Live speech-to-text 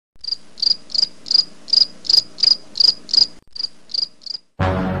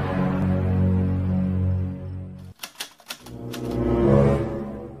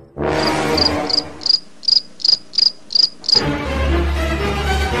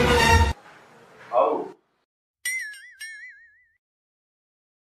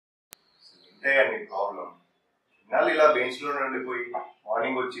అంటే నీ ప్రాబ్లం ఇన్నాళ్ళు ఇలా బెంచ్ లో ఉండిపోయి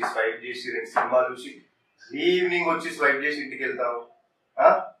మార్నింగ్ వచ్చి స్వైప్ చేసి 2 సినిమాలు చూసి ఈవినింగ్ వచ్చి స్వైప్ చేసి ఇంటికి వెళ్తావు,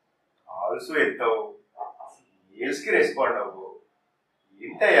 ఆల్సో ఎత్తావు, మెయిల్స్ కి రెస్పాండ్ అవ్వు.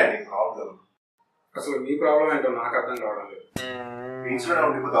 ఏంటయ్యా నీ ప్రాబ్లం? అసలు మీ ప్రాబ్లం ఏంటో నాకు అర్థం కావడం లేదు. బెంచ్ లోనే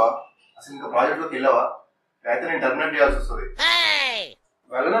ఉండిపోతావా? అసలు ఇంకా ప్రాజెక్ట్ లోకి వెళ్ళావా? అయితే నేను టర్మినేట్ చేయాల్సి వస్తుంది.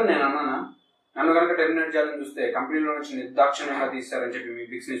 వెళ్ళనని నేను అన్నానా? నన్ను కనుక టెర్మినేట్ చేయాలని చూస్తే కంపెనీలో నుంచి నిర్దాక్షిణ్యంగా తీస్తారని చెప్పి మీ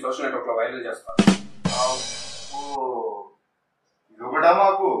పిక్స్ ని సోషల్ నెట్వర్క్ లో వైరల్ చేస్తారు. ఇది కూడా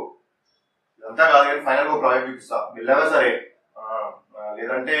మాకు ఇదంతా కాదు కానీ ఫైనల్ గా ప్రాజెక్ట్ చూపిస్తా. వెళ్ళావా సరే,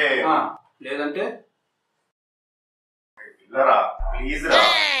 లేదంటే వెళ్ళరా ప్లీజ్ రా.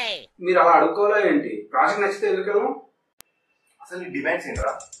 మీరు అలా అడుక్కోవాలా ఏంటి? ప్రాజెక్ట్ నచ్చితే ఎందుకు? అసలు నీ డిమాండ్స్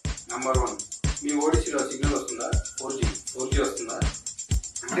ఏంట్రా? నంబర్ 1, మీ ఓడిసీలో సిగ్నల్ వస్తుందా? 4G వస్తుందా?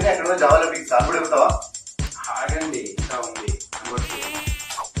 అంటే ఎక్కడ జావాలో మీకు సార్ కూడా చెప్తావా? ఆగండి, ఇంకా ఉంది. నంబర్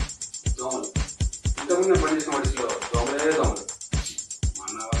 2, దోమలు. ఇంతకుముందు నేను పనిచేసిన ఓడిసీలో దోమలు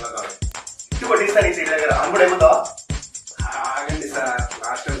మన వల్ల కాదు. ఇటు పట్టిస్తా నీ సీట్ దగ్గర, అని కూడా ఏమవుతావా? ఆగండి sir,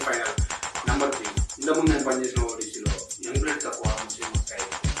 last and final. Number 3, ఇంతకుముందు నేను పనిచేసిన ఓడిసీలో యంగ్ బ్లడ్ తక్కువ వస్తాయి.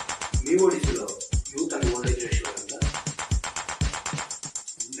 మీ ఓడిసీలో యూత్ అండ్ ఓల్డేజ్ రేషియో ఉందా?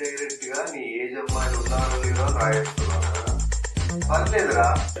 ఇండైరెక్ట్ గా నీ ఏజ్ అమ్మాయిలు ఉన్నారో లేదో రాయేస్తున్నావు కదా. పర్లేదురా,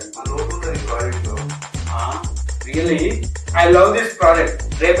 ఆ లోటు ఉన్నది ప్రాజెక్ట్ లో. Really I love this project.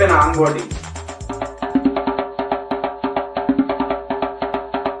 రేపే నా ఆన్ బోర్డింగ్.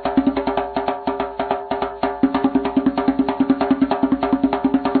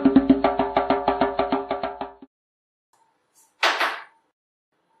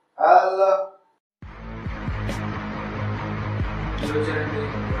 హలో,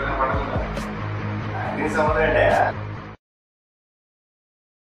 అన్ని సంబంధం ఏంటయ్యా?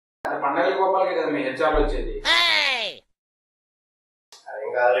 పండగ గోపాలకే కదా మీ హెచ్ఆర్ వచ్చేది. అదేం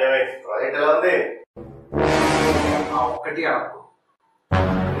కాదు, ప్రాజెక్ట్ ఎలా ఉంది? ఒక్కటి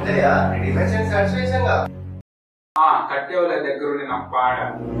అంతేయా? నీ డిమెన్షన్ సాటిస్ఫాక్షన్ గా కట్టేవాళ్ళ దగ్గరుండి నా పాట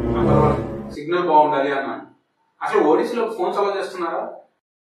సిగ్నల్ బాగుండాలి అన్నాను. అసలు ఓడిసీలో ఫోన్స్ అలా చేస్తున్నారా?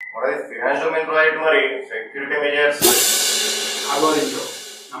 మరి ఫైనాన్షియల్ మెయిన్ ప్రాజెక్ట్, మరి సెక్యూరిటీ మెజర్స్ ఆలోచించో.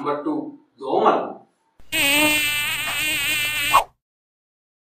 నంబర్ 2, దోమలు.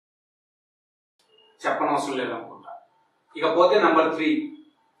 చెప్పనవసరం లేదనుకుంటా. ఇకపోతే నంబర్ 3,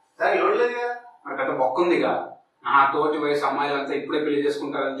 దానికి లోడ్ లేదు కదా. మరి పెద్ద బొక్క ఉందిగా. నా తోటి వయసు అమ్మాయిలంతా ఇప్పుడే పెళ్లి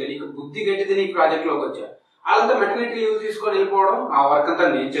చేసుకుంటారని తెలియక బుద్ధి గట్టిది నీ ప్రాజెక్ట్ లోకి వచ్చా. వాళ్ళంతా మెటర్నిటీ లీవ్ తీసుకొని వెళ్ళిపోవడం, ఆ వర్క్ అంతా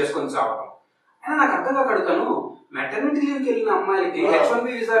నేను చేసుకొని చావడం. అయినా నాకు అర్థం కాక అడుగుతాను, మెటర్నిటీ లీవ్కి వెళ్ళిన అమ్మాయిలకి H1B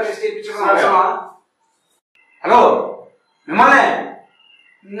వీసా రిజిస్టర్ చేయించడం అవసరమా? హలో మిమ్మల్ని,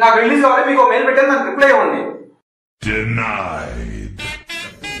 నాకు రిలీజ్ అవ్వాలి, మీకు మెయిల్ పెట్టాను, నాకు రిప్లై ఇవ్వండి.